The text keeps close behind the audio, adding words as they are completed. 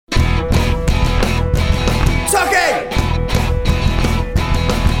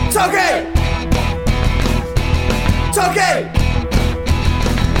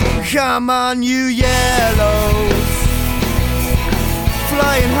Come on, you yellows,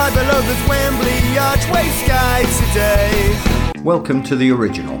 flying high below the Wembley archway sky today. Welcome to The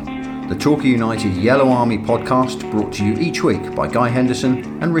Original, the Torquay United Yellow Army podcast brought to you each week by Guy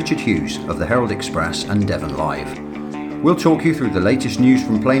Henderson and Richard Hughes of the Herald Express and Devon Live. We'll talk you through the latest news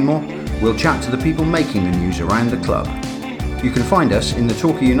from Plainmoor, we'll chat to the people making the news around the club. You can find us in the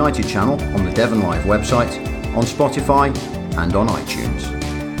Torquay United channel on the Devon Live website, on Spotify and on iTunes.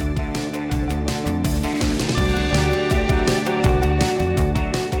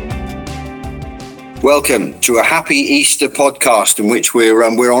 Welcome to a Happy Easter podcast in which we're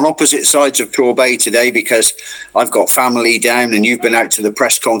on opposite sides of Torquay today because I've got family down and you've been out to the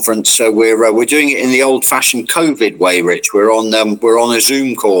press conference. So we're doing it in the old-fashioned COVID way, Rich. We're on a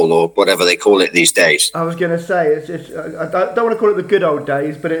Zoom call or whatever they call it these days. I was going to say I don't want to call it the good old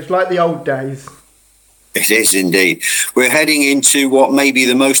days, but it's like the old days. It is indeed. We're heading into what may be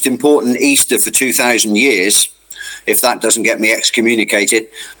the most important Easter for 2,000 years. If that doesn't get me excommunicated,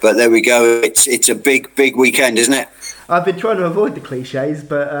 but there we go. It's a big weekend, isn't it? I've been trying to avoid the cliches,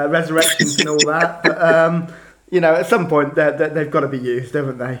 but resurrections and all that. But at some point they've got to be used,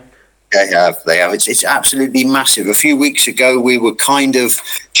 haven't they? They have. It's absolutely massive. A few weeks ago, we were kind of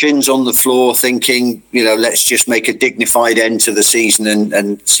chins on the floor, thinking, let's just make a dignified end to the season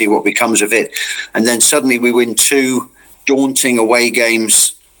and see what becomes of it. And then suddenly we win 2 daunting away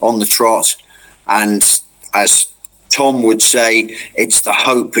games on the trot, and as Tom would say, it's the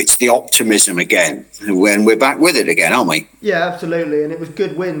hope, it's the optimism again. When we're back with it again, aren't we? Yeah, absolutely. And it was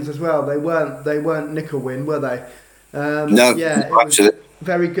good wins as well. They weren't nickel win, were they? No, yeah, absolutely.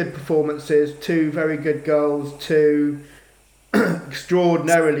 Very good performances, 2 very good goals, 2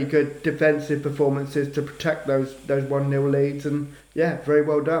 extraordinarily good defensive performances to protect those 1-0 leads, and yeah, very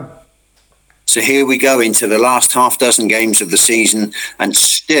well done. So here we go into the last half dozen games of the season, and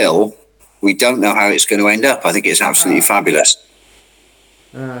still we don't know how it's going to end up. I think it's absolutely fabulous.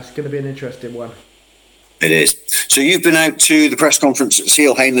 It's going to be an interesting one. It is. So you've been out to the press conference at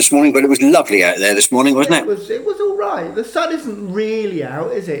Sealhain this morning, but it was lovely out there this morning, wasn't it? It was all right. The sun isn't really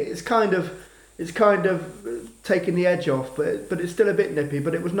out, is it? It's kind of taking the edge off, but it's still a bit nippy.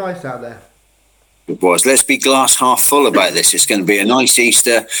 But it was nice out there. It was. Let's be glass half full about this. It's going to be a nice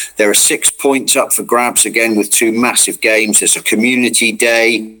Easter. There are 6 points up for grabs again with 2 massive games. There's a community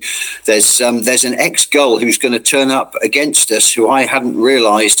day. There's an ex-Gull who's going to turn up against us, who I hadn't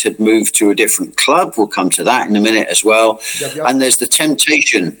realised had moved to a different club. We'll come to that in a minute as well. Yep. And there's the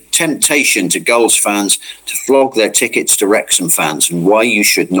temptation to Gulls fans to flog their tickets to Wrexham fans, and why you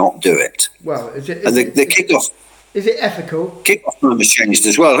should not do it. Well, the kick-off. Is it ethical? Kick-off time has changed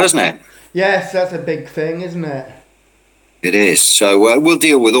as well, hasn't it? Yes, that's a big thing, isn't it? It is. So we'll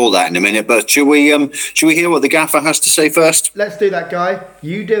deal with all that in a minute. But should we hear what the gaffer has to say first? Let's do that, Guy.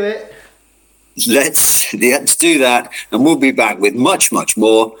 You do it. Let's do that, and we'll be back with much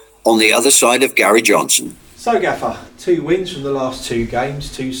more on the other side of Gary Johnson. So, gaffer, 2 wins from the last 2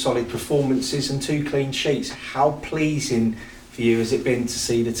 games, 2 solid performances, and 2 clean sheets. How pleasing for you has it been to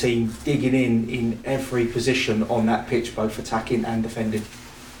see the team digging in every position on that pitch, both attacking and defending?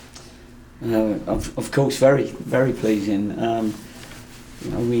 Of course, very, very pleasing.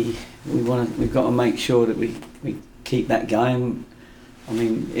 We've got to make sure that we keep that going. I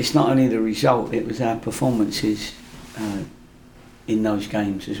mean, it's not only the result; it was our performances in those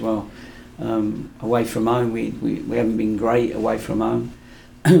games as well. Away from home, we haven't been great away from home,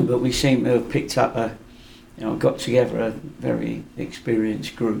 but we seem to have picked up got together a very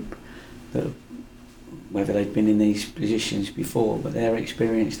experienced group that, whether they've been in these positions before, but they're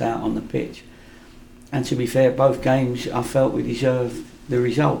experienced out on the pitch. And to be fair, both games I felt we deserved the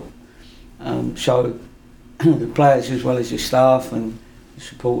result. So the players as well as the staff and the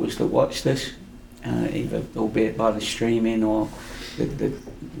supporters that watched us, either albeit by the streaming or the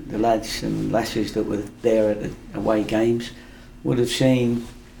lads and lasses that were there at the away games, would have seen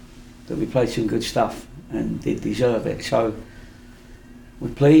that we played some good stuff and did deserve it. So we're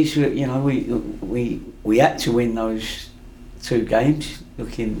pleased. We had to win those 2 games.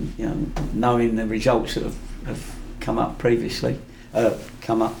 Looking, knowing the results that have come up recently, and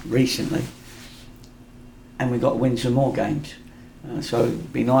we've got to win some more games. So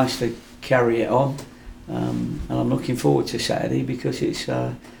it'd be nice to carry it on, and I'm looking forward to Saturday because it's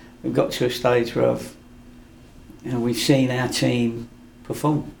we've got to a stage where we've seen our team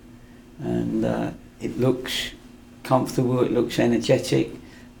perform, and it looks comfortable, it looks energetic,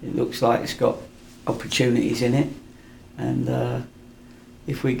 it looks like it's got opportunities in it, and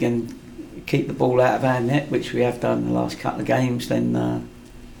if we can keep the ball out of our net, which we have done the last couple of games, then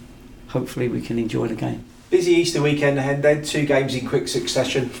hopefully we can enjoy the game. Busy Easter weekend ahead then, 2 games in quick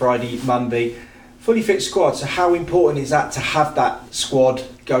succession, Friday, Monday. Fully fit squad, so how important is that to have that squad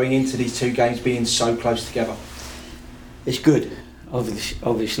going into these 2 games being so close together? It's good.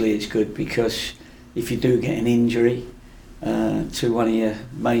 Obviously it's good, because if you do get an injury to one of your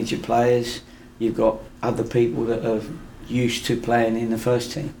major players, you've got other people that are used to playing in the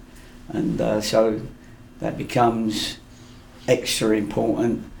first team, and so that becomes extra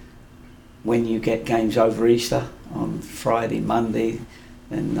important when you get games over Easter on Friday, Monday,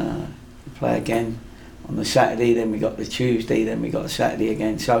 then you play again on the Saturday, then we got the Tuesday, then we got the Saturday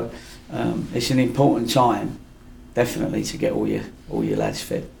again. So it's an important time, definitely, to get all your lads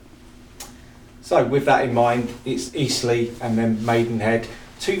fit. So with that in mind, it's Eastleigh and then Maidenhead.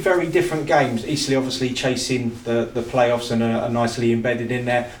 2 very different games. Eastleigh obviously chasing the playoffs and are nicely embedded in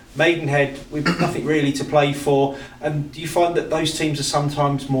there. Maidenhead with nothing really to play for. And do you find that those teams are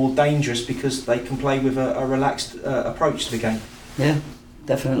sometimes more dangerous because they can play with a relaxed approach to the game? Yeah,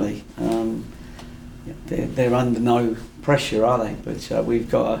 definitely. They're under no pressure, are they? But we've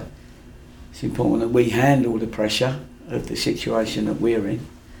got it's important that we handle the pressure of the situation that we're in.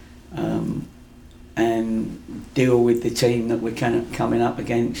 And deal with the team that we're coming up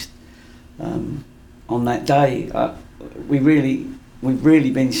against on that day. We've really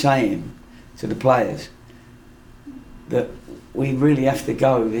been saying to the players that we really have to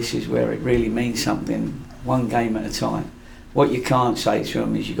go. This is where it really means something, one game at a time. What you can't say to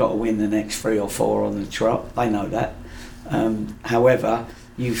them is you've got to win the next 3 or 4 on the trot. They know that. However,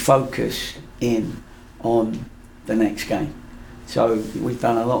 you focus in on the next game. So we've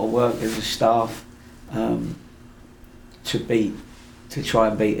done a lot of work as a staff to try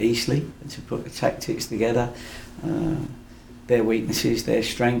and beat Eastleigh, and to put the tactics together, their weaknesses, their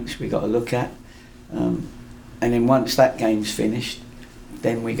strengths we've got to look at, and then once that game's finished,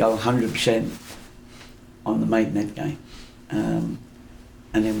 then we go 100% on the Maidenhead game, and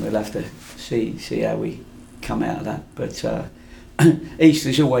then we'll have to see how we come out of that. But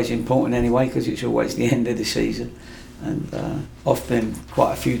Easter's always important anyway, because it's always the end of the season, and often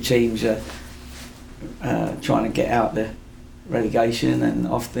quite a few teams are trying to get out the relegation, and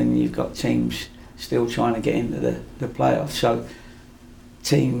often you've got teams still trying to get into the playoffs. So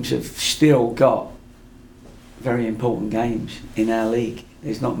teams have still got very important games in our league.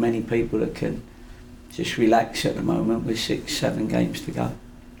 There's not many people that can just relax at the moment with 6-7 games to go.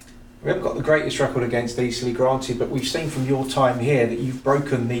 We haven't got the greatest record against Eastleigh, granted, but we've seen from your time here that you've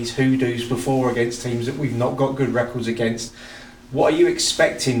broken these hoodoos before against teams that we've not got good records against. What are you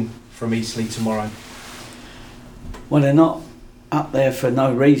expecting from Eastleigh tomorrow? Well, they're not up there for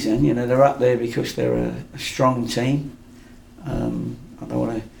no reason. You know, they're up there because they're a strong team. I don't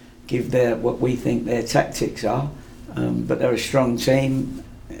want to give what we think their tactics are, but they're a strong team.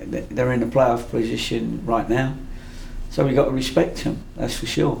 They're in a playoff position right now, so we've got to respect them, that's for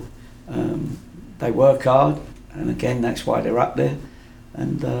sure. They work hard, and again, that's why they're up there.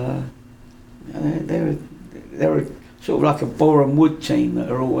 And they're a, sort of like a Boreham Wood team that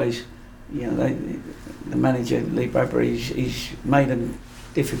are always, you know, the manager Lee Bradbury, he's made them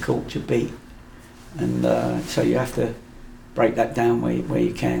difficult to beat, and so you have to break that down where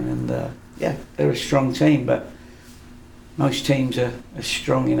you can. And yeah, they're a strong team, but most teams are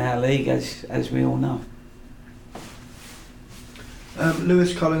strong in our league, as we all know.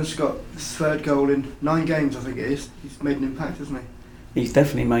 Lewis Collins got his 3rd goal in 9 games, I think it is. He's made an impact, hasn't he? He's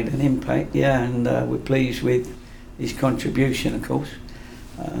definitely made an impact, yeah, and we're pleased with his contribution, of course.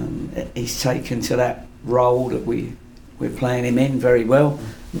 He's taken to that role that we're playing him in very well.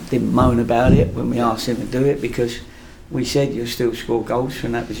 Didn't moan about it when we asked him to do it, because we said you'll still score goals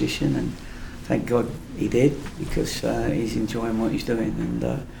from that position, and thank God he did, because he's enjoying what he's doing,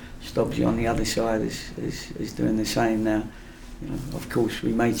 and Stobbsy on the other side is doing the same now. You know, of course,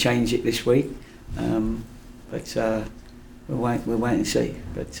 we may change it this week, but we'll wait and see.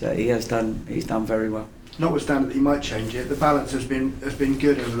 But he's done very well. Notwithstanding that he might change it, the balance has been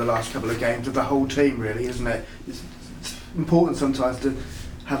good over the last couple of games of the whole team, really, isn't it? It's important sometimes to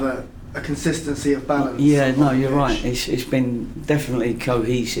have a consistency of balance. Yeah, no, you're right. It's been definitely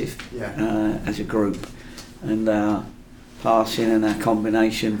cohesive, yeah. As a group, and our passing and our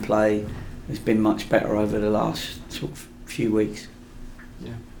combination play has been much better over the last sort of few weeks.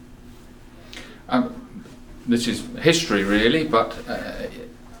 Yeah. This is history, really, but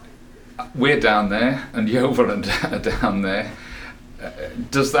we're down there and Yeovil are down there.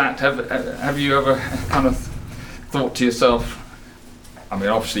 Does that have you ever kind of thought to yourself, I mean,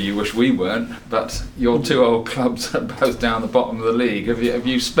 obviously you wish we weren't, but your two old clubs are both down the bottom of the league. Have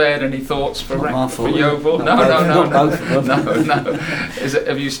you spared any thoughts for Yeovil? No.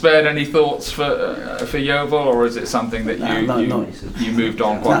 Have you spared any thoughts for Yeovil, or is it something that you moved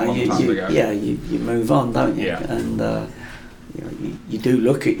on quite a long time ago? Yeah, you move on, don't you? Yeah. And you do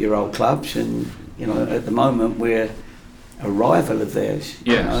look at your old clubs, and at the moment we're a rival of theirs.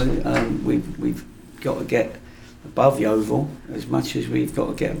 Yes. We've got to get above Yeovil as much as we've got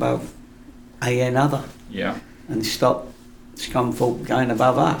to get above other. Yeah. And stop Scunthorpe going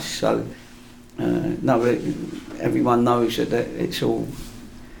above us. So everyone knows that it's all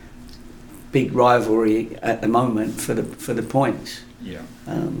big rivalry at the moment for the points. Yeah.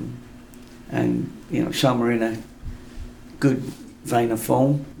 And some are in a good vein of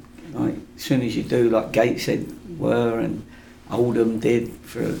form. Like as soon as you do, like Gateshead were, and Oldham did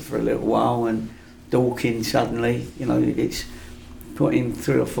for a little while, and Dorking suddenly, it's putting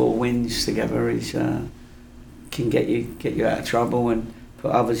 3 or 4 wins together is can get you out of trouble and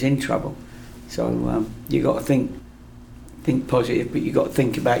put others in trouble. So you got to think positive, but you got to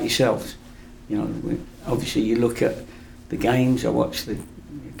think about yourselves. Obviously you look at the games. I watched the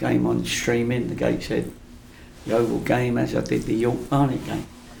game on streaming, the Gateshead Yeovil game, as I did the York Barnet game,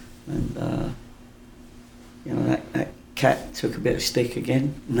 and that cat took a bit of stick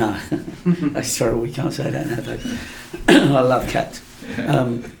again. No, that's terrible. We can't say that nowadays. I love cats.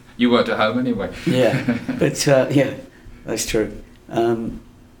 You weren't at home anyway. Yeah, but that's true.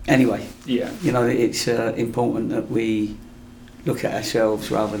 Anyway, yeah, it's important that we look at ourselves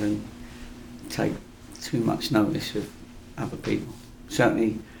rather than take too much notice of other people.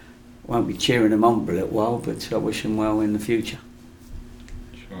 Certainly won't be cheering them on for a little while, but I wish them well in the future.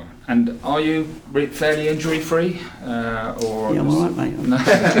 Sure. And are you fairly injury free? Yeah, I'm all right, mate.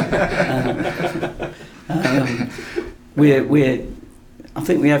 I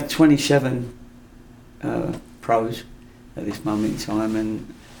think we have 27 pros at this moment in time,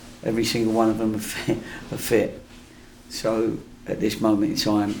 and every single one of them are fit. So at this moment in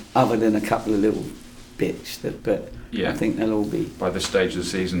time, other than a couple of little bits, but I think they'll all be. By this stage of the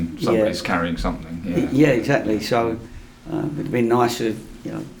season, somebody's carrying something. Yeah, exactly. So it'd been nice to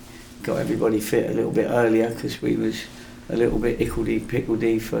got everybody fit a little bit earlier, because we was a little bit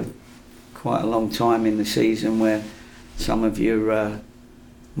hickledy-pickledy for quite a long time in the season, where some of your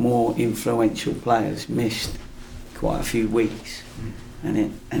more influential players missed quite a few weeks,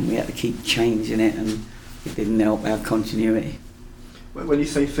 and we had to keep changing it, and it didn't help our continuity. When you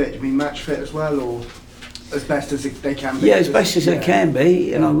say fit, do you mean match fit as well, or as best as they can be? Yeah, as best as they can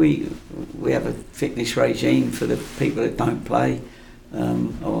be. We have a fitness regime for the people that don't play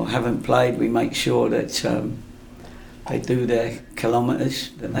or haven't played. We make sure that they do their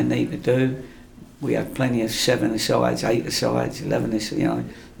kilometres that they need to do. We have plenty of 7-a-sides, 8-a-sides,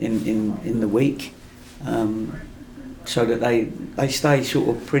 11-a-sides, in the week, so that they stay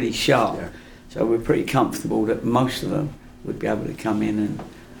sort of pretty sharp. Yeah. So we're pretty comfortable that most of them would be able to come in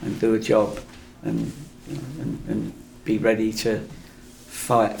and do a job and be ready to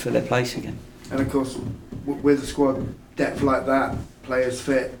fight for their place again. And of course, with a squad depth like that, players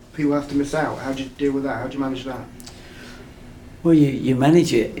fit, people have to miss out. How do you deal with that? How do you manage that? Well, you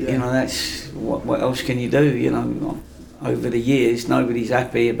manage it. Yeah. That's what else can you do? Over the years, nobody's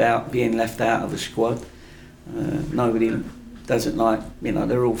happy about being left out of a squad. Nobody doesn't like.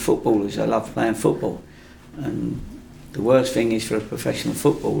 They're all footballers. They love playing football, and the worst thing is for a professional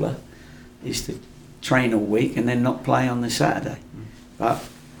footballer is to train all week and then not play on the Saturday. But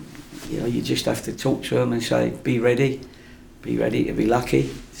you just have to talk to them and say, be ready to be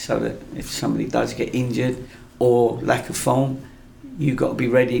lucky, so that if somebody does get injured or lack of form, you've got to be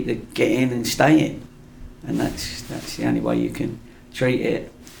ready to get in and stay in, and that's the only way you can treat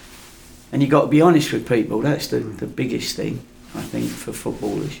it. And you've got to be honest with people. That's the biggest thing, I think, for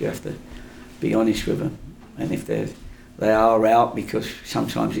footballers. You have to be honest with them, and if they are out, because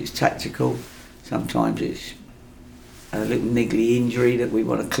sometimes it's tactical, sometimes it's a little niggly injury that we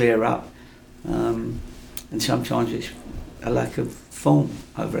want to clear up, and sometimes it's a lack of form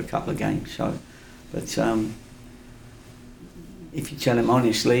over a couple of games. But if you tell them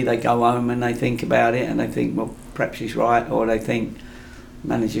honestly, they go home and they think about it, and they think, well, perhaps he's right, or they think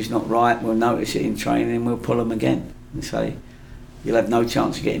manager's not right. We'll notice it in training and we'll pull them again and say, you'll have no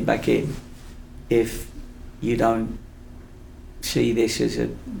chance of getting back in if you don't see this as a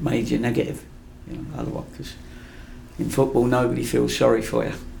major negative. Otherwise, because in football nobody feels sorry for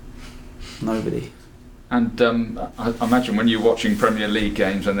you. Nobody. And I imagine when you're watching Premier League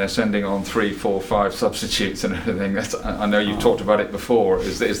games and they're sending on 3, 4, 5 substitutes and everything, I know you've talked about it before,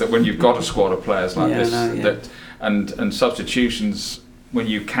 is that when you've got a squad of players like this, that and substitutions when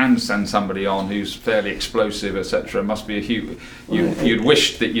you can send somebody on who's fairly explosive, etc., must be a huge. You'd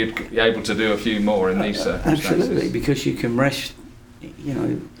wish that you'd be able to do a few more in these circumstances. Absolutely, because you can rest,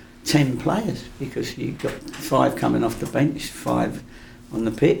 10 players, because you've got 5 coming off the bench, 5 on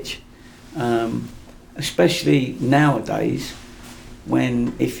the pitch. Especially nowadays,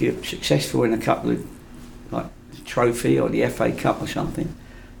 when if you're successful in a couple of like trophy or the FA Cup or something,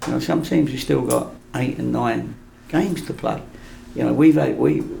 some teams have still got 8 and 9 games to play. We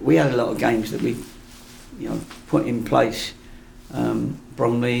had a lot of games that we put in place.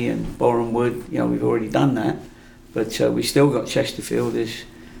 Bromley and Boreham Wood, we've already done that, but we still got Chesterfielders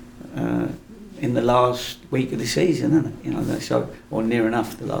in the last week of the season, isn't it? So, or near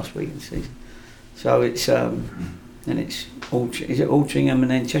enough the last week of the season. So it's and it's is it Altrincham and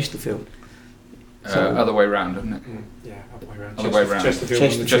then Chesterfield? Other way round, isn't it? Yeah, other way round. Other way round.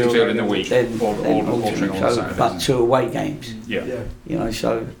 Chesterfield in the week, then Altrincham on Saturdays. But 2 away games. Yeah.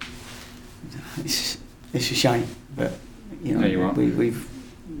 So it's a shame, but There you are. we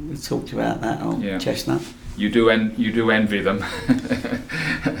talked about that on Chestnut. You do envy them,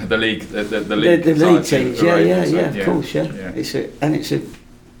 the league, the league teams. Of Yeah. course, yeah.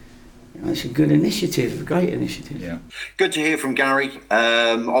 It's a good initiative, a great initiative. Yeah. Good to hear from Gary.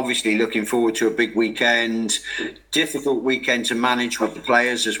 Obviously looking forward to a big weekend. Difficult weekend to manage with the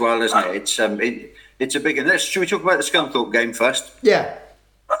players as well, isn't it? It's a big one. Should we talk about the Scunthorpe game first? Yeah.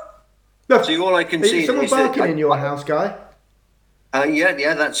 See, all I can see someone is barking in your house, Guy?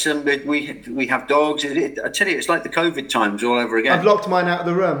 Yeah. That's we have dogs. I tell you, it's like the COVID times all over again. I've locked mine out of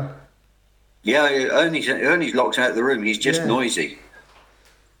the room. Yeah, Ernie's locked out of the room. He's just noisy.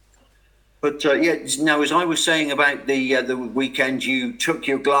 But now, as I was saying about the weekend, you took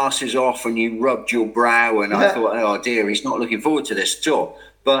your glasses off and you rubbed your brow, and I thought, oh dear, he's not looking forward to this at all.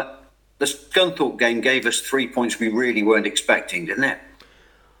 But the Scunthorpe game gave us 3 points we really weren't expecting, didn't it?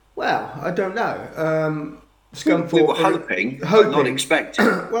 Well, I don't know. Scunthorpe We were hoping, but not expecting.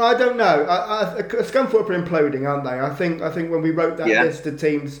 Well, I don't know. Scunthorpe are imploding, aren't they? I think when we wrote that list of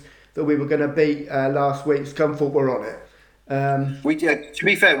teams that we were going to beat last week, Scunthorpe were on it. We did. To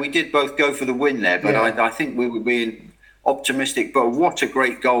be fair, we did both go for the win there, but I think we were being optimistic. But what a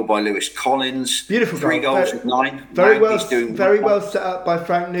great goal by Lewis Collins! Beautiful goal. 3 goals with 9. Very well set up by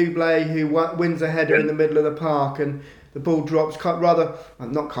Frank Newblay, who wins a header in the middle of the park, and the ball drops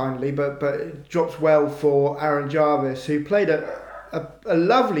not kindly, but it drops well for Aaron Jarvis, who played a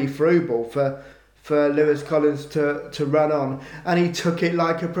lovely through ball for Lewis Collins to run on, and he took it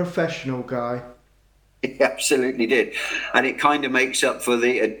like a professional guy. He absolutely did, and it kind of makes up for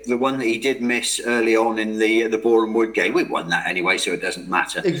the one that he did miss early on in the Boreham Wood game. We won that anyway, so it doesn't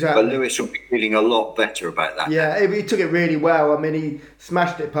matter. Exactly. But Lewis will be feeling a lot better about that. Yeah, he took it really well. I mean, he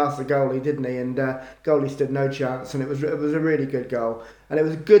smashed it past the goalie, didn't he? And goalie stood no chance, and it was a really good goal, and it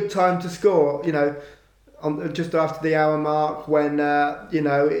was a good time to score. Just after the hour mark, when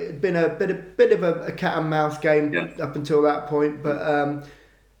it'd been a bit of a cat and mouse game up until that point, but.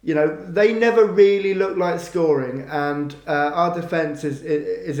 They never really looked like scoring, and our defence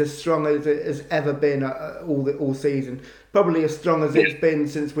is as strong as it has ever been all season. Probably as strong as it's been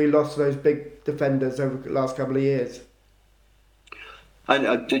since we lost those big defenders over the last couple of years.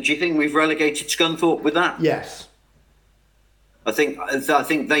 And do you think we've relegated Scunthorpe with that? Yes. I think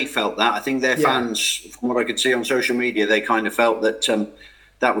they felt that. I think their fans, from what I could see on social media, they kind of felt that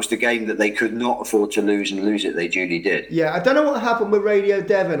that was the game that they could not afford to lose, and lose it they duly did. Yeah, I don't know what happened with Radio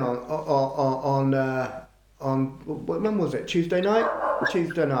Devon on when was it? Tuesday night?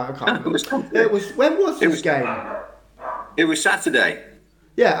 Tuesday night, I can't remember. It was when was this game? It was Saturday.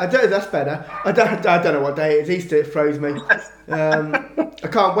 Yeah, I don't. That's better. I don't know what day it is. Easter, it throws me. I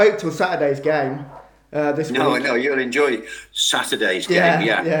can't wait till Saturday's game. This week. No, you'll enjoy Saturday's game.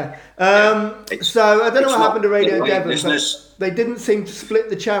 Yeah. So I don't know what happened to Radio Devon. They didn't seem to split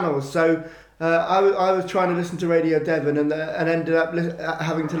the channels. So I was trying to listen to Radio Devon and ended up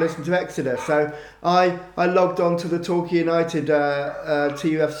having to listen to Exeter. So I logged on to the Torquay United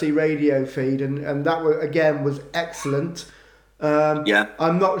TUFC radio feed, and that was excellent.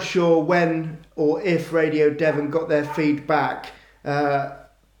 I'm not sure when or if Radio Devon got their feedback.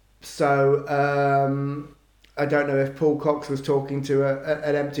 So I don't know if Paul Cox was talking to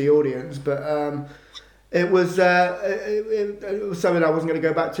an empty audience, but it was something I wasn't going to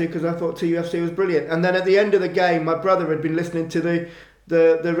go back to because I thought TUFC was brilliant. And then at the end of the game, my brother had been listening to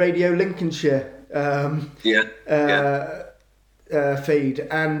the Radio Lincolnshire feed,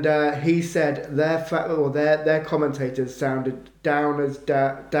 and he said their commentators sounded down as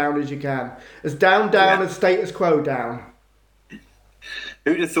you can, as down as status quo down.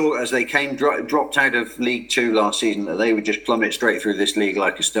 Who'd have thought, as they dropped out of League Two last season, that they would just plummet straight through this league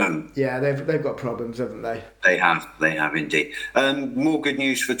like a stone? Yeah, they've got problems, haven't they? They have indeed. More good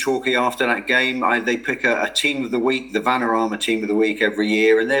news for Torquay after that game. They pick a team of the week, the Vanarama team of the week every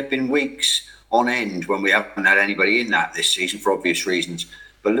year, and there have been weeks on end when we haven't had anybody in that this season for obvious reasons.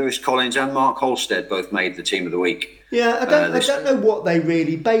 But Lewis Collins and Mark Holstead both made the team of the week. Yeah, I don't know what they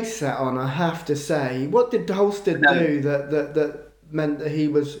really base that on, I have to say. What did Holstead do that meant that he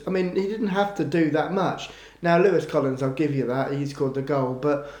was... I mean, he didn't have to do that much. Now, Lewis Collins, I'll give you that. He scored the goal.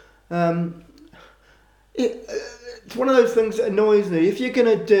 But it's one of those things that annoys me. If you're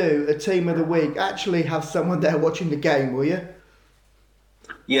going to do a team of the week, actually have someone there watching the game, will you?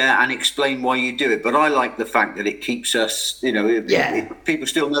 Yeah, and explain why you do it. But I like the fact that it keeps us, people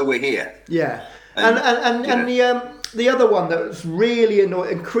still know we're here. Yeah. And the other one that's really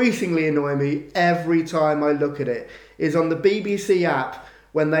increasingly annoying me every time I look at it is on the BBC app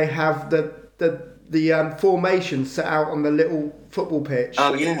when they have the formation set out on the little football pitch.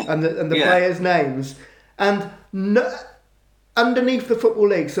 Oh yeah. And the players' names and underneath the Football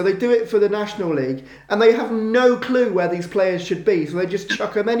League. So they do it for the National League and they have no clue where these players should be. So they just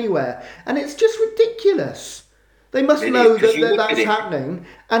chuck them anywhere. And it's just ridiculous. They must know that that's happening.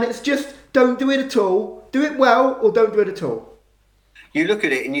 And it's just, don't do it at all. Do it well or don't do it at all. You look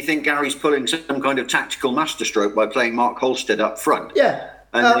at it and you think Gary's pulling some kind of tactical masterstroke by playing Mark Holstead up front. Yeah.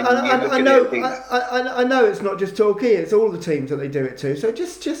 I know it's not just Torquay, it's all the teams that they do it to. So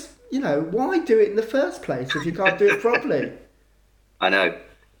just why do it in the first place if you can't do it properly? I know.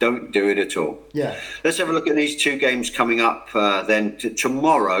 Don't do it at all. Yeah. Let's have a look at these two games coming up then.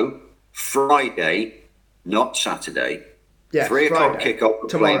 Tomorrow, Friday, not Saturday. Yeah, 3 o'clock kickoff at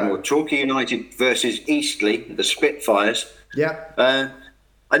tomorrow. Plainmoor. Torquay United versus Eastleigh, the Spitfires. Yeah.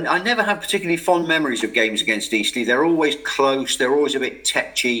 And I never have particularly fond memories of games against Eastleigh. They're always close. They're always a bit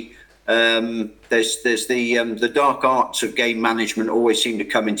tetchy. There's the dark arts of game management always seem to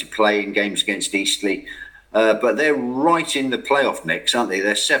come into play in games against Eastleigh. But they're right in the playoff mix, aren't they?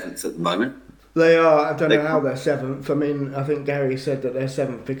 They're 7th at the moment. They are. I don't know how they're 7th. I mean, I think Gary said that they're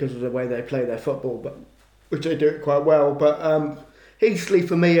 7th because of the way they play their football, but which they do it quite well. But Eastleigh,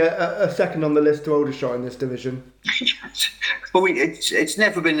 for me, are second on the list to Aldershot in this division. Well, it's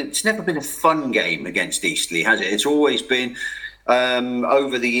never been a fun game against Eastleigh, has it? It's always been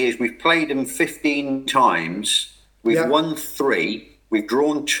over the years. We've played them 15 times. We've won 3. We've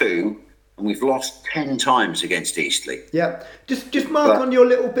drawn 2. And we've lost 10 times against Eastleigh. Yeah. Just mark on your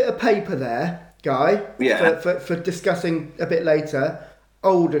little bit of paper there, Guy. Yeah. For discussing a bit later,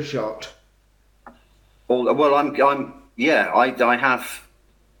 Aldershot. Well, I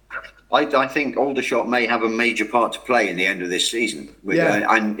think Aldershot may have a major part to play in the end of this season. Yeah.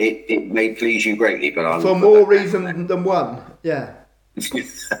 And it may please you greatly, but for more reason than one. Yeah.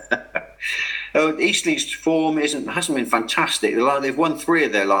 Eastleigh's form hasn't been fantastic. They've won 3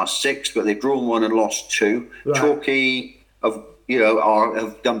 of their last 6, but they've drawn 1 and lost 2. Right. Torquay have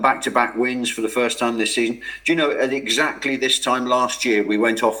done back-to-back wins for the first time this season. Do you know, at exactly this time last year, we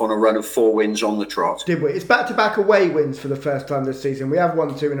went off on a run of 4 wins on the trot. Did we? It's back-to-back away wins for the first time this season. We have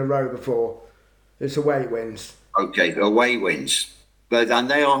won 2 in a row before. It's away wins. Okay, away wins. And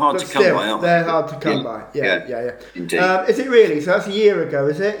they are hard to come by, aren't they? They're hard to come by. Yeah. Indeed. Is it really? So that's a year ago,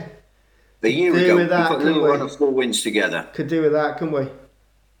 is it? A year ago, we put a little run of 4 wins together. Could do with that, couldn't we?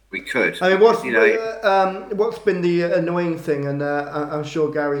 We could. I mean, what's been the annoying thing, and I'm sure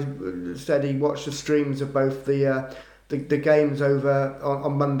Gary said he watched the streams of both the games over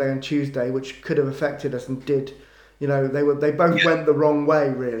on Monday and Tuesday, which could have affected us and did. They both went the wrong way,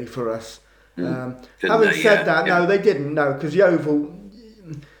 really, for us. Having said that, no, they didn't. No, because Yeovil,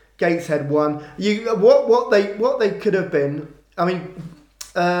 Gateshead won. What they could have been. I mean.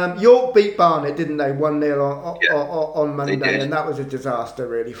 York beat Barnet, didn't they? 1-0 on Monday, and that was a disaster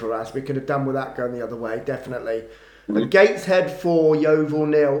really for us. We could have done with that going the other way, definitely. But Gateshead 4,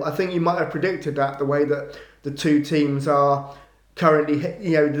 Yeovil 0. I think you might have predicted that the way that the two teams are currently,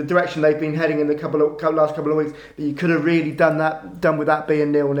 the direction they've been heading in the last couple of weeks. But you could have really done with that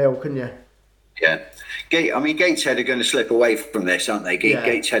being 0-0, couldn't you? Yeah. Gateshead are going to slip away from this, aren't they?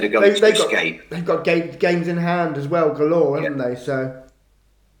 Gateshead are going to escape. They've got games in hand as well, galore, haven't they? So.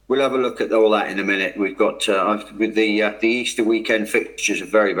 We'll have a look at all that in a minute. We've got with the Easter weekend fixtures are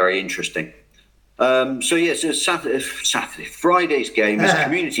very, very interesting. So Friday's game is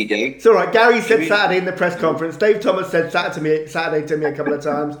Community Day. It's all right. Gary said Saturday in the press conference. Dave Thomas said Saturday to me a couple of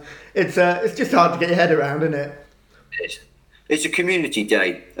times. It's just hard to get your head around, isn't it? It's a Community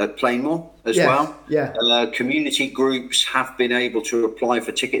Day at Plainmoor as well. Yeah. Community groups have been able to apply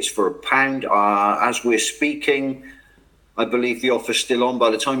for tickets for £1. As we're speaking, I believe the offer's still on. By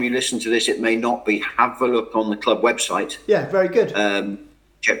the time you listen to this, it may not be. Have a look on the club website. Yeah, very good.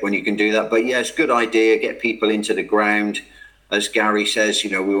 Check when you can do that. But yeah, it's a good idea. Get people into the ground. As Gary says,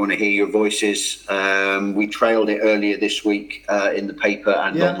 we want to hear your voices. We trailed it earlier this week in the paper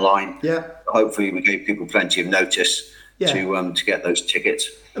and online. Yeah. Hopefully, we gave people plenty of notice to get those tickets.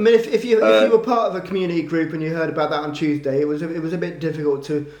 I mean, if you were part of a community group and you heard about that on Tuesday, it was a bit difficult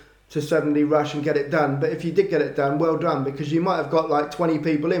to suddenly rush and get it done. But if you did get it done, well done, because you might have got like 20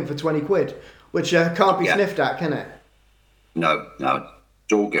 people in for 20 quid, which can't be sniffed at, can it? No,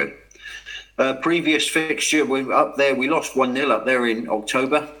 it's all good. Previous fixture, we're up there. We lost 1-0 up there in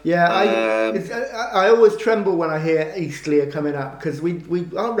October. Yeah, I always tremble when I hear Eastleigh are coming up, because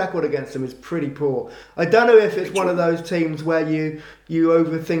our record against them is pretty poor. I don't know if it's one of those teams where you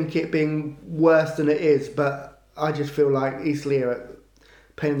overthink it being worse than it is, but I just feel like Eastleigh are a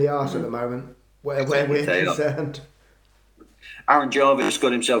pain in the arse at the moment, where we're concerned. Aaron Jarvis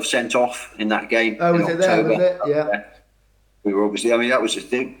got himself sent off in that game. Oh, was it there? Was it? Yeah. We were obviously. I mean, that was a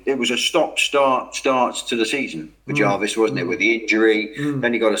thing. It was a start to the season for Jarvis, wasn't it? With the injury,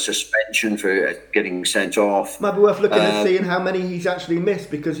 then he got a suspension for getting sent off. Might be worth looking at seeing how many he's actually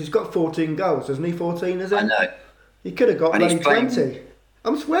missed, because he's got 14 goals, hasn't he? 14, is it? I know. He could have got bloody 20.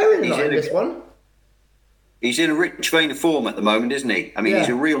 I'm swearing in this one. He's in a rich vein of form at the moment, isn't he? I mean, he's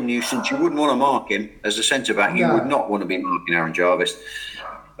a real nuisance. You wouldn't want to mark him as a centre back. You would not want to be marking Aaron Jarvis.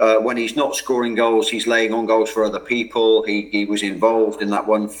 When he's not scoring goals, he's laying on goals for other people. He was involved in that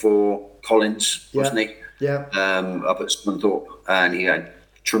one for Collins, wasn't he? Yeah. Up at Scunthorpe, and he had a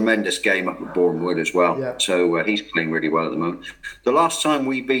tremendous game up at Boreham Wood as well. Yeah. So he's playing really well at the moment. The last time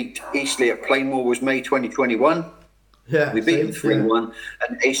we beat Eastleigh at Plainmoor was May 2021. Yeah, we beat them 3-1,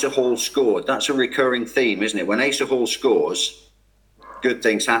 and Asa Hall scored. That's a recurring theme, isn't it? When Asa Hall scores, good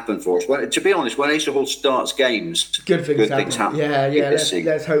things happen for us. Well, to be honest, when Asa Hall starts games, good things happen. Yeah.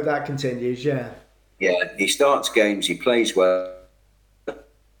 Let's hope that continues. Yeah. Yeah, he starts games. He plays well.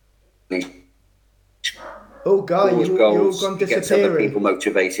 Oh, Guy, you're all gone disappearing. Gets other people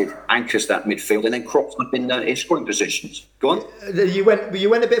motivated, anchors that midfield, and then crops up in scoring positions. Go on. You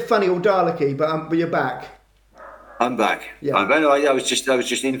went a bit funny, all Dalek-y, but you're back. I'm back. Yeah. I was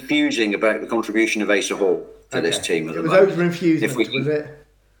just infusing about the contribution of Asa Hall to this team. It was over-infusement, was it?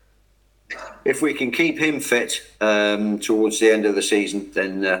 If we can keep him fit towards the end of the season,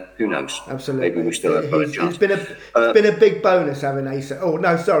 then who knows? Absolutely. Maybe we still have a chance. It's been a big bonus having Asa. Oh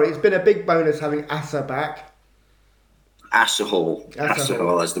no, sorry. It's been a big bonus having Asa back. Asa Hall,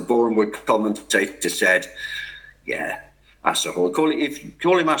 as the Boreham Wood commentator said. Yeah. Asa Hall. Call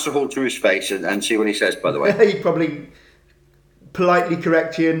him Asa Hall to his face and see what he says, by the way. He'd probably politely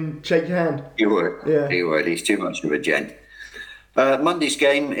correct you and shake your hand. He would. Yeah. He would. He's too much of a gent. Monday's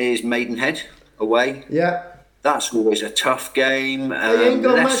game is Maidenhead away. Yeah. That's always a tough game. They ain't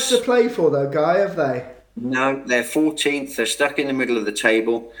got much to play for though, Guy, have they? No, they're 14th. They're stuck in the middle of the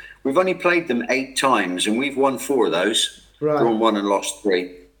table. We've only played them 8 times and we've won 4 of those. Right. Drawn 1 and lost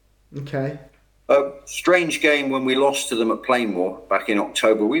 3. Okay. A strange game when we lost to them at Plainmoor back in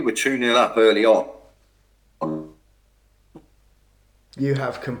October. We were 2-0 up early on. You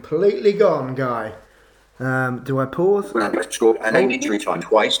have completely gone, Guy. Do I pause? We scored an injury time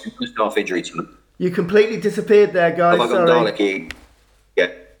twice. First half injury time. You completely disappeared there, Guy. Have I gone Dalek-y?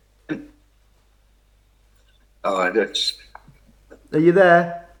 Yeah. Are you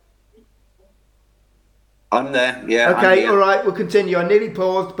there? I'm there, yeah. Okay, all right, we'll continue. I nearly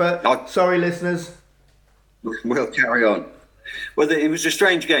paused, but sorry, listeners. We'll carry on. Well, it was a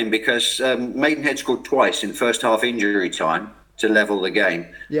strange game because Maidenhead scored twice in first half injury time to level the game.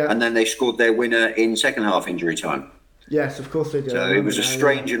 Yeah. And then they scored their winner in second half injury time. Yes, of course they did. So it was a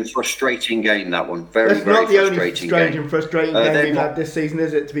strange and frustrating game, that one. Very, That's very not the frustrating only strange game. And frustrating game we've had this season,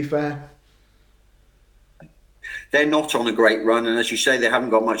 is it, to be fair? They're not on a great run, and as you say, they haven't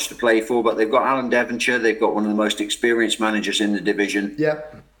got much to play for, but they've got Alan Devonshire, they've got one of the most experienced managers in the division.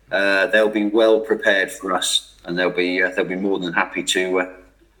 Yep. They'll be well prepared for us, and they'll be more than happy to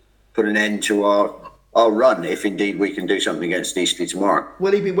put an end to our run, if indeed we can do something against Eastleigh tomorrow.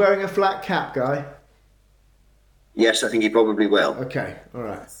 Will he be wearing a flat cap, Guy? Yes, I think he probably will. Okay, all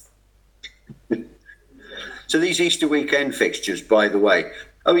right. So these Easter weekend fixtures, by the way.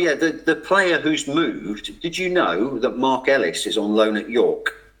 Oh yeah, the player who's moved, did you know that Mark Ellis is on loan at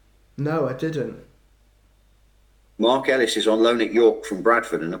York? No, I didn't. Mark Ellis is on loan at York from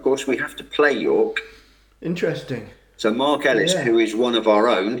Bradford, and of course we have to play York. Interesting. So Mark Ellis, who is one of our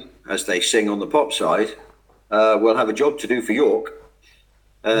own, as they sing on the pop side, will have a job to do for York.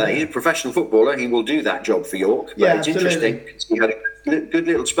 He's a professional footballer. He will do that job for York. But it's absolutely. interesting. He had a good good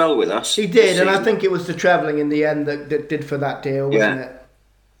little spell with us. He did, and I think it was the travelling in the end that did for that deal, wasn't it?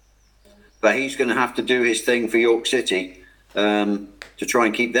 But he's going to have to do his thing for York City to try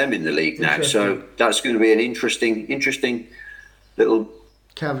and keep them in the league now. So that's going to be an interesting little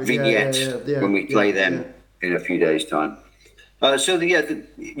vignette when we play them in a few days' time. The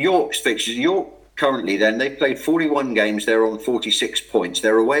York's fixtures. York currently, then, they've played 41 games. They're on 46 points.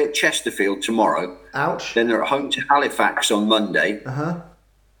 They're away at Chesterfield tomorrow. Ouch. Then they're at home to Halifax on Monday,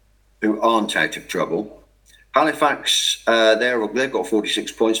 who aren't out of trouble. Halifax, they've got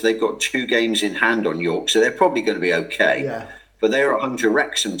 46 points. They've got 2 games in hand on York, so they're probably going to be okay. Yeah. But they're at home to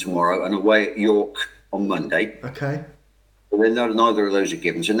Wrexham tomorrow and away at York on Monday. Okay. Well, then neither of those are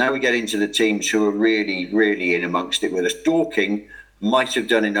given. So now we get into the teams who are really, really in amongst it with us. Dorking might have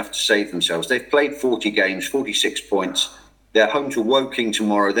done enough to save themselves. They've played 40 games, 46 points. They're home to Woking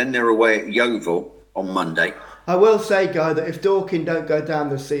tomorrow. Then they're away at Yeovil on Monday. I will say, Guy, that if Dorking don't go down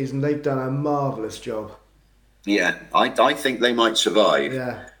this season, they've done a marvellous job. Yeah, I think they might survive.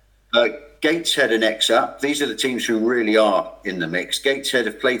 Yeah. Gateshead are next up. These are the teams who really are in the mix. Gateshead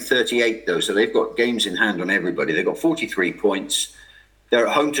have played 38 though, so they've got games in hand on everybody. They've got 43 points. They're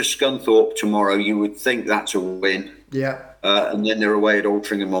at home to Scunthorpe tomorrow. You would think that's a win. Yeah. And then they're away at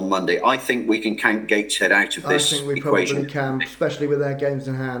Altrincham on Monday. I think we can count Gateshead out of this equation. I think we probably can, especially with their games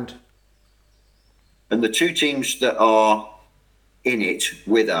in hand. And the 2 teams that are in it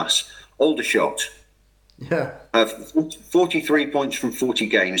with us, Aldershot. Yeah. 43 points from 40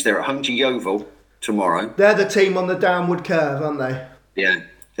 games. They're at home to Yeovil tomorrow. They're the team on the downward curve, aren't they? Yeah.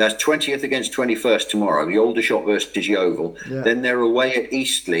 That's 20th against 21st tomorrow. The Aldershot versus Yeovil. Yeah. Then they're away at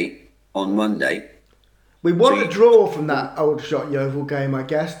Eastleigh on Monday. We want a draw from that Aldershot Yeovil game, I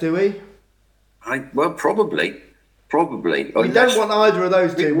guess, do we? Well, probably. We don't want either of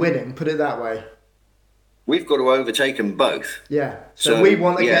those two winning, put it that way. We've got to overtake them both. Yeah. So we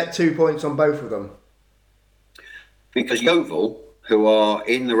want to get 2 points on both of them. Because Yeovil, who are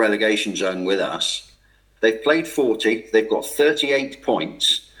in the relegation zone with us, they've played 40, they've got 38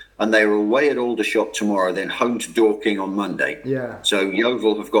 points, and they're away at Aldershot tomorrow, then home to Dorking on Monday. Yeah. So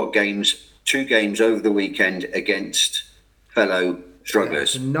Yeovil have got 2 games over the weekend against fellow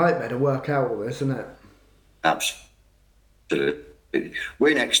strugglers. Yeah, it's a nightmare to work out all this, isn't it? Absolutely.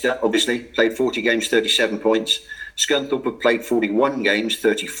 We're next up, obviously, played 40 games, 37 points. Scunthorpe have played 41 games,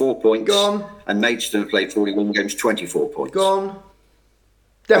 34 points. Gone. And Maidstone have played 41 games, 24 points. Gone.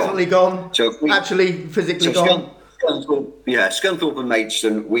 Definitely gone. So actually, physically gone. Scunthorpe and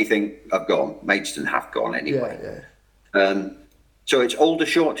Maidstone, we think, have gone. Maidstone have gone anyway. Yeah. So it's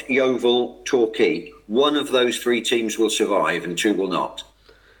Aldershot, Yeovil, Torquay. One of those 3 teams will survive and 2 will not.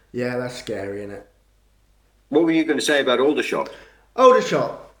 Yeah, that's scary, isn't it? What were you going to say about Aldershot?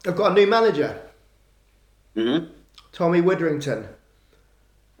 Aldershot, I've got a new manager. Mm-hmm. Tommy Witherington.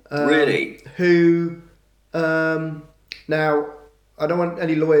 Really? Who, now, I don't want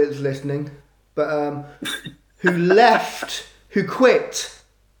any lawyers listening, but who quit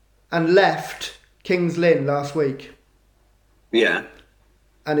and left Kings Lynn last week. Yeah.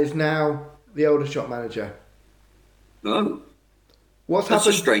 And is now the Aldershot manager. Oh. That's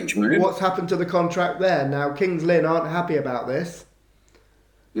a strange move. What's happened to the contract there? Now, Kings Lynn aren't happy about this.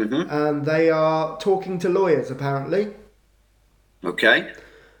 Mm-hmm. And they are talking to lawyers, apparently. Okay.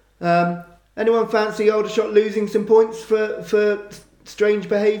 Anyone fancy Aldershot losing some points for strange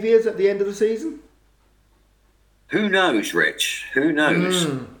behaviours at the end of the season? Who knows, Rich? Who knows?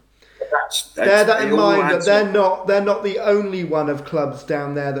 Bear that in mind that they're not the only one of clubs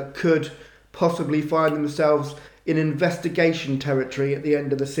down there that could possibly find themselves in investigation territory at the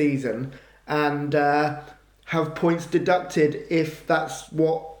end of the season and have points deducted if that's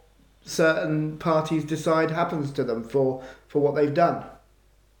what certain parties decide happens to them for what they've done.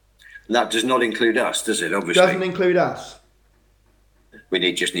 That does not include us, does it? Obviously, doesn't include us.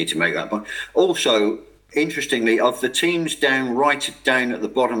 We just need to make that point. Also, interestingly, of the teams right down at the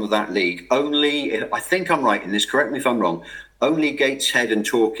bottom of that league, only, I think I'm right in this, correct me if I'm wrong, only Gateshead and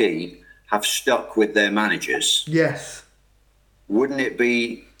Torquay have stuck with their managers. Yes. Wouldn't it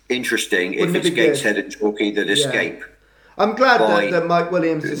be interesting if it's Gateshead and Torquay that escape? I'm glad that Mike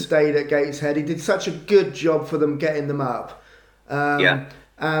Williams has stayed at Gateshead. He did such a good job for them getting them up.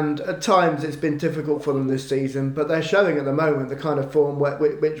 And at times it's been difficult for them this season, but they're showing at the moment the kind of form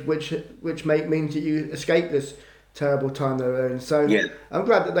which means that you escape this terrible time they're in. So I'm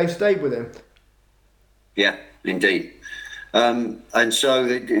glad that they've stayed with him. Yeah, indeed. And so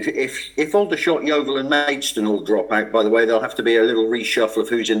if Aldershot, Yeovil and Maidstone all drop out, by the way, there'll have to be a little reshuffle of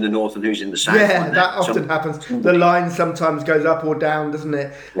who's in the north and who's in the south. Yeah, that often happens. The line sometimes goes up or down, doesn't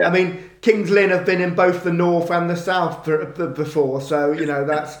it? Yeah. I mean, Kings Lynn have been in both the north and the south before, so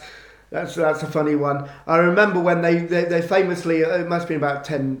that's a funny one. I remember when they famously, it must have been about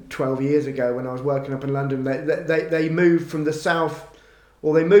 10, 12 years ago when I was working up in London, they moved from the south,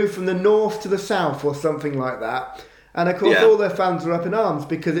 or they moved from the north to the south or something like that. And of course all their fans are up in arms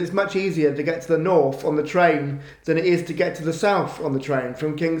because it's much easier to get to the north on the train than it is to get to the south on the train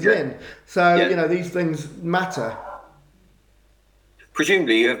from Kings Lynn. So, these things matter.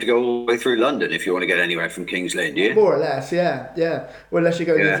 Presumably you have to go all the way through London if you want to get anywhere from Kings Lynn, do you? More or less, yeah. Well, unless you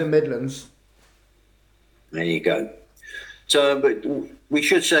go into the Midlands. There you go. So, but we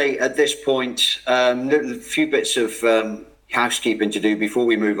should say at this point, a few bits of housekeeping to do before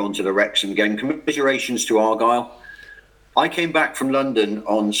we move on to the Wrexham game. Commiserations to Argyle. I came back from London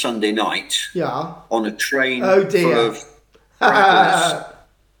on Sunday night on a train full of travellers.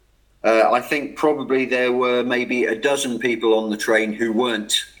 I think probably there were maybe a dozen people on the train who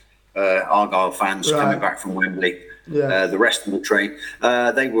weren't Argyle fans coming back from Wembley. The rest of the train,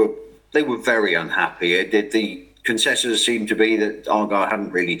 they were very unhappy. The consensus seemed to be that Argyle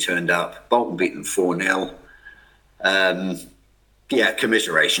hadn't really turned up. Bolton beat them 4-0.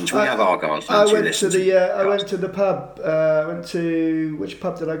 Commiserations. We have Argyle fans. I went to the pub. Which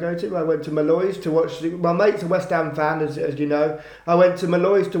pub did I go to? I went to Malloy's to watch. My mate's a West Ham fan, as you know. I went to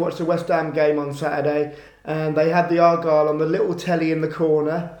Malloy's to watch the West Ham game on Saturday, and they had the Argyle on the little telly in the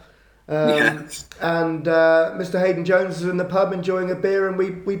corner. And Mr. Hayden Jones was in the pub enjoying a beer, and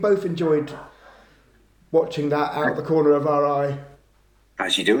we both enjoyed watching that out the corner of our eye.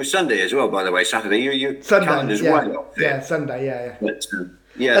 As you do with Sunday as well, by the way. Saturday, your calendar's way off. Yeah, Sunday, yeah. But,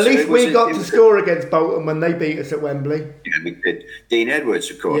 at least we got to score against Bolton when they beat us at Wembley. Yeah, we did. Dean Edwards,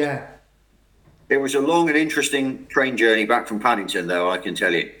 of course. Yeah. It was a long and interesting train journey back from Paddington, though, I can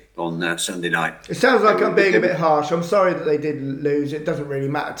tell you, on Sunday night. It sounds like I'm being a bit harsh. I'm sorry that they did lose. It doesn't really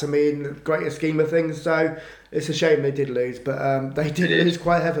matter to me in the greater scheme of things, so it's a shame they did lose, but they did lose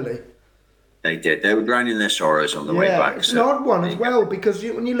quite heavily. They did. They were drowning their sorrows on the way back. It's an odd one as well because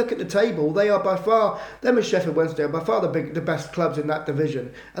when you look at the table, they are by far, them and Sheffield Wednesday are by far the best clubs in that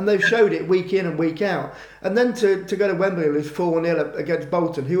division, and they've showed it week in and week out. And then to go to Wembley and lose 4-0 against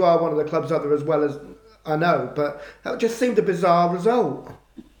Bolton, who are one of the clubs up there as well as I know, but that just seemed a bizarre result.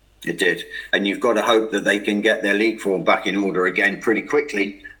 It did, and you've got to hope that they can get their league form back in order again pretty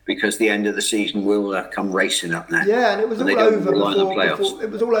quickly, because the end of the season will come racing up now. Yeah, and it was all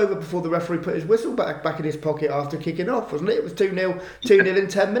over before the referee put his whistle back in his pocket after kicking off, wasn't it? It was 2-0 in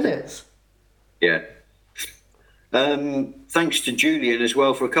 10 minutes. Yeah. Thanks to Julian as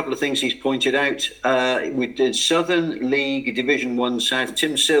well for a couple of things he's pointed out. We did Southern League Division 1 South,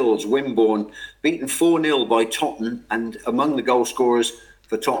 Tim Sills, Wimborne, beaten 4-0 by Tottenham, and among the goal scorers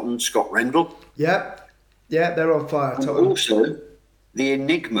for Tottenham, Scott Rendell. Yeah, they're on fire, and Tottenham. Also, the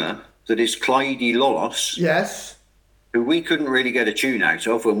enigma that is Clyde Lolos. Yes. Who we couldn't really get a tune out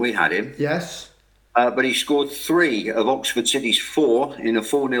of when we had him. Yes. But he scored 3 of Oxford City's 4 in a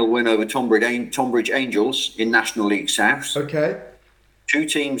 4-0 win over Tonbridge Angels in National League South. Okay. 2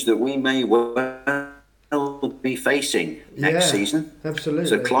 teams that we may well be facing next season. Absolutely.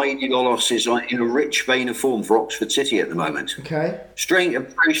 So Clyde Lolos is in a rich vein of form for Oxford City at the moment. Okay. A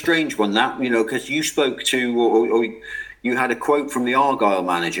very strange one, that, because you spoke to, or you had a quote from the Argyle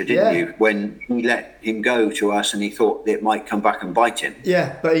manager, didn't you, when he let him go to us and he thought it might come back and bite him.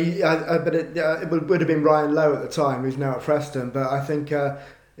 Yeah, but it would have been Ryan Lowe at the time, who's now at Preston. But I think,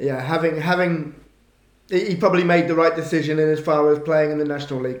 having he probably made the right decision in as far as playing in the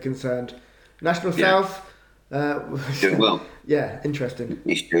National League concerned. National South, doing well. Yeah, interesting.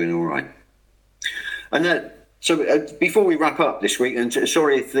 He's doing all right. And So before we wrap up this week, and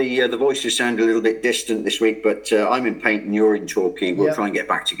sorry if the voices sound a little bit distant this week, but I'm in Paint and you're in Torquay. We'll try and get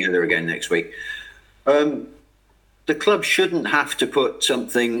back together again next week. The club shouldn't have to put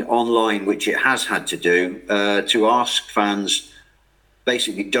something online, which it has had to do, to ask fans,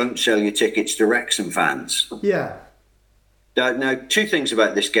 basically, don't sell your tickets to Wrexham fans. Yeah. Now, 2 things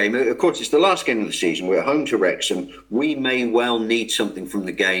about this game. Of course, it's the last game of the season. We're at home to Wrexham. We may well need something from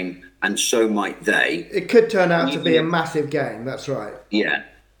the game, and so might they. It could turn out to be a massive game, that's right. Yeah.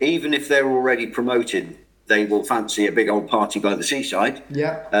 Even if they're already promoted, they will fancy a big old party by the seaside.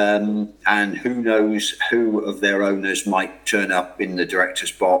 Yeah. And who knows who of their owners might turn up in the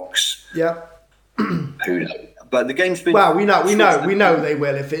director's box. Yeah. Who knows? But the game's been... Well, we know they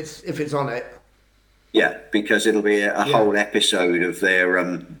will if it's on it. Yeah, because it'll be a whole episode of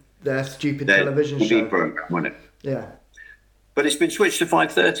their stupid television show program, won't it? Yeah. But it's been switched to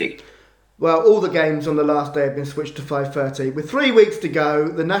 5:30. Well, all the games on the last day have been switched to 5:30. With 3 weeks to go,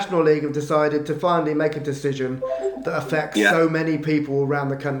 the National League have decided to finally make a decision that affects so many people around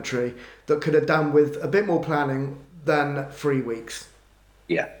the country that could have done with a bit more planning than 3 weeks.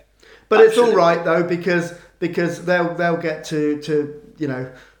 Yeah. But absolutely. It's all right though because they'll get to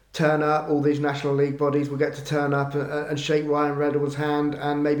turn up. All these National League bodies will get to turn up and shake Ryan Reddle's hand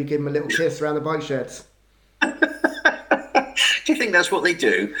and maybe give him a little kiss around the bike sheds. Do you think that's what they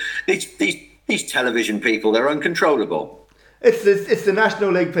do? These television people, they're uncontrollable. It's the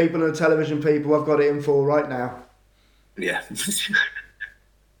National League people and the television people I've got it in for right now. Yeah.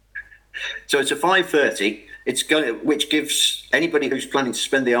 So it's a 5:30. Which gives anybody who's planning to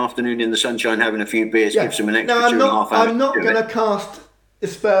spend the afternoon in the sunshine having a few beers, gives them an extra 2.5 hours. I'm not going to cast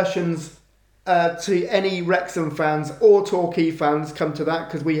aspersions to any Wrexham fans or Torquay fans. Come to that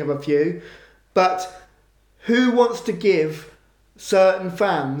because we have a few. But who wants to give certain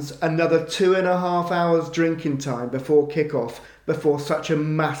fans another 2.5 hours drinking time before kick-off, before such a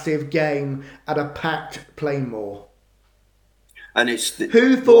massive game at a packed Plainmoor? And it's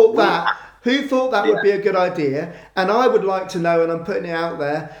who thought that would be a good idea? And I would like to know, and I'm putting it out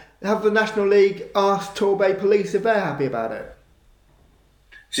there, have the National League asked Torquay Police if they're happy about it?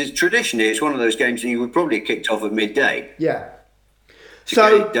 Because traditionally it's one of those games that you would probably have kicked off at midday. Yeah.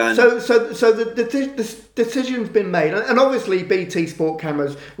 So the decision's been made, and obviously BT Sport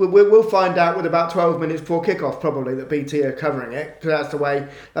cameras. We'll find out with about 12 minutes before kickoff probably that BT are covering it, because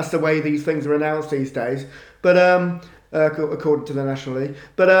that's the way these things are announced these days. But according to the National League,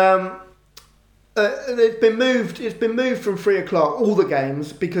 but it's been moved. It's been moved from 3 o'clock, all the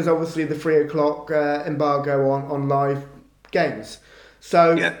games, because obviously the 3 o'clock embargo on live games.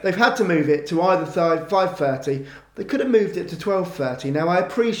 So they've had to move it to either side 5:30. They could have moved it to 12:30. Now I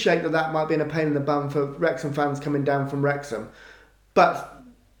appreciate that might be a pain in the bum for Wrexham fans coming down from Wrexham, but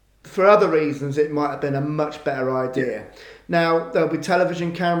for other reasons it might have been a much better idea. Now there'll be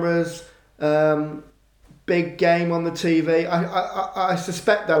television cameras. Big game on the TV. I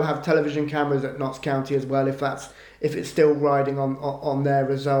suspect they'll have television cameras at Notts County as well if it's still riding on their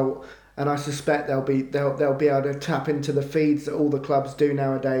result. And I suspect they'll be able to tap into the feeds that all the clubs do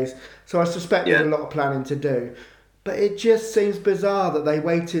nowadays. So I suspect there's a lot of planning to do. But it just seems bizarre that they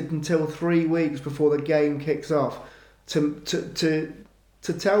waited until 3 weeks before the game kicks off to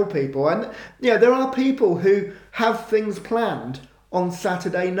tell people. And there are people who have things planned on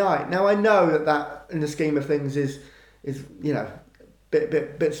Saturday night. Now I know that in the scheme of things is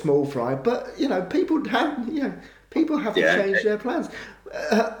bit small fry, but people have to change their plans.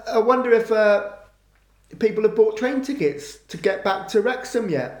 I wonder if people have bought train tickets to get back to Wrexham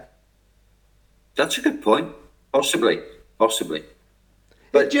yet. That's a good point. Possibly.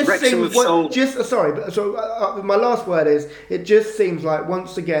 But it just Wrexham seems. My last word is: it just seems like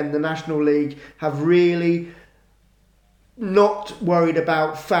once again the National League have really not worried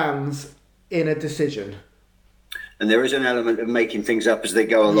about fans in a decision. And there is an element of making things up as they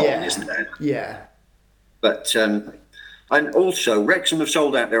go along, isn't there? Yeah. But and also Wrexham have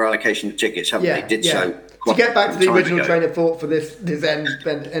sold out their allocation of tickets, haven't they? Did so to get back to the original train of thought for this end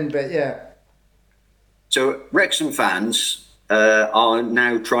bit, yeah. So Wrexham fans are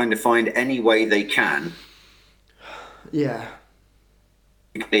now trying to find any way they can. Yeah.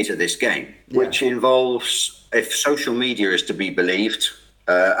 To this game, which involves, if social media is to be believed,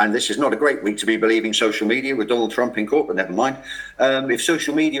 and this is not a great week to be believing social media with Donald Trump in court, but never mind. If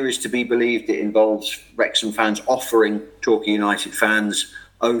social media is to be believed, it involves Wrexham fans offering Torquay United fans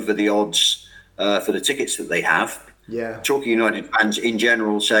over the odds for the tickets that they have. Yeah. Torquay United fans in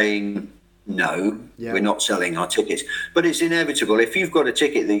general saying, no, we're not selling our tickets. But it's inevitable. If you've got a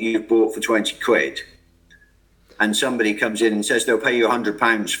ticket that you've bought for 20 quid and somebody comes in and says they'll pay you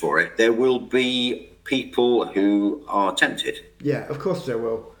 £100 for it, there will be people who are tempted. Yeah, of course there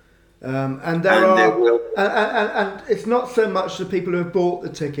will. And it's not so much the people who have bought the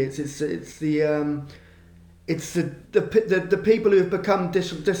tickets. It's the people who have become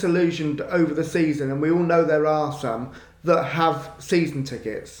disillusioned over the season, and we all know there are some that have season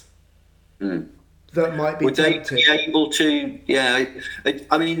tickets. That might be tempted. They be able to? Yeah,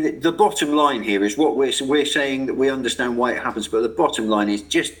 I mean, the bottom line here is what we're saying, that we understand why it happens, but the bottom line is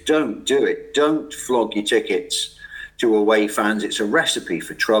just don't do it. Don't flog your tickets to away fans. It's a recipe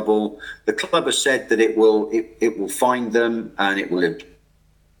for trouble. The club has said that it will find them and it will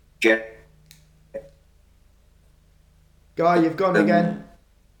get. Guy, you've gone again.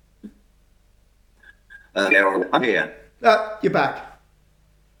 I'm here. You're back.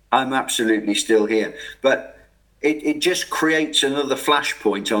 I'm absolutely still here. But it just creates another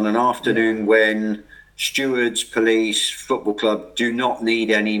flashpoint on an afternoon when stewards, police, football club do not need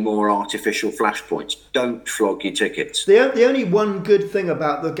any more artificial flashpoints. Don't flog your tickets. The only one good thing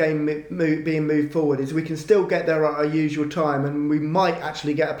about the game being moved forward is we can still get there at our usual time, and we might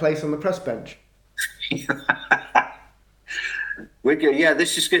actually get a place on the press bench. We're good. Yeah,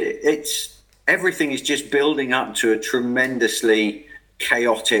 this is good. Everything is just building up to a tremendously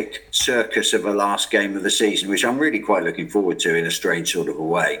chaotic circus of a last game of the season, which I'm really quite looking forward to in a strange sort of a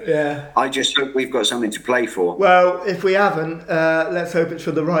way. Yeah. I just hope we've got something to play for. Well, if we haven't, let's hope it's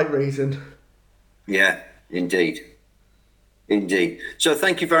for the right reason. Yeah, indeed. So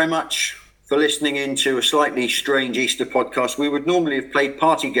thank you very much for listening in to a slightly strange Easter podcast. We would normally have played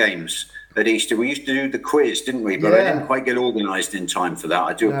party games at Easter. We used to do the quiz, didn't we? But I didn't quite get organised in time for that.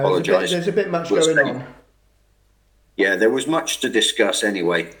 I do apologise. There's a bit much going on. Yeah, there was much to discuss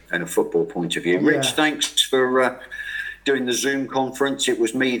anyway, in a football point of view. Rich, thanks for doing the Zoom conference. It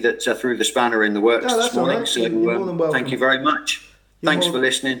was me that threw the spanner in the works this morning. Right. So You're more than welcome. thank you very much. Thanks for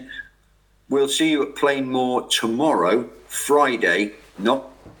listening. We'll see you at Plainmoor tomorrow, Friday,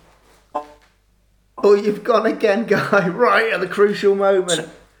 not... Oh, you've gone again, Guy, right at the crucial moment.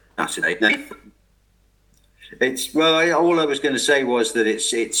 Saturday. No. All I was going to say was that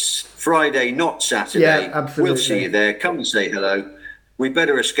it's Friday, not Saturday. Yeah, absolutely. We'll see you there. Come and say hello. We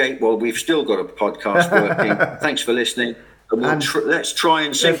better escape while we've still got a podcast working. Thanks for listening. And let's try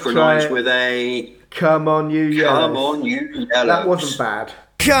and synchronise with a... Come on, you yellows. Come on, you yellows. That wasn't bad.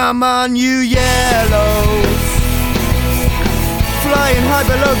 Come on, you yellows. Flying high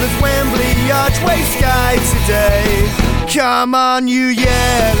below the Wembley archway sky today. Come on, you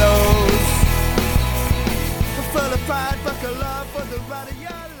yellows. Full of pride, buckle up for the ride of your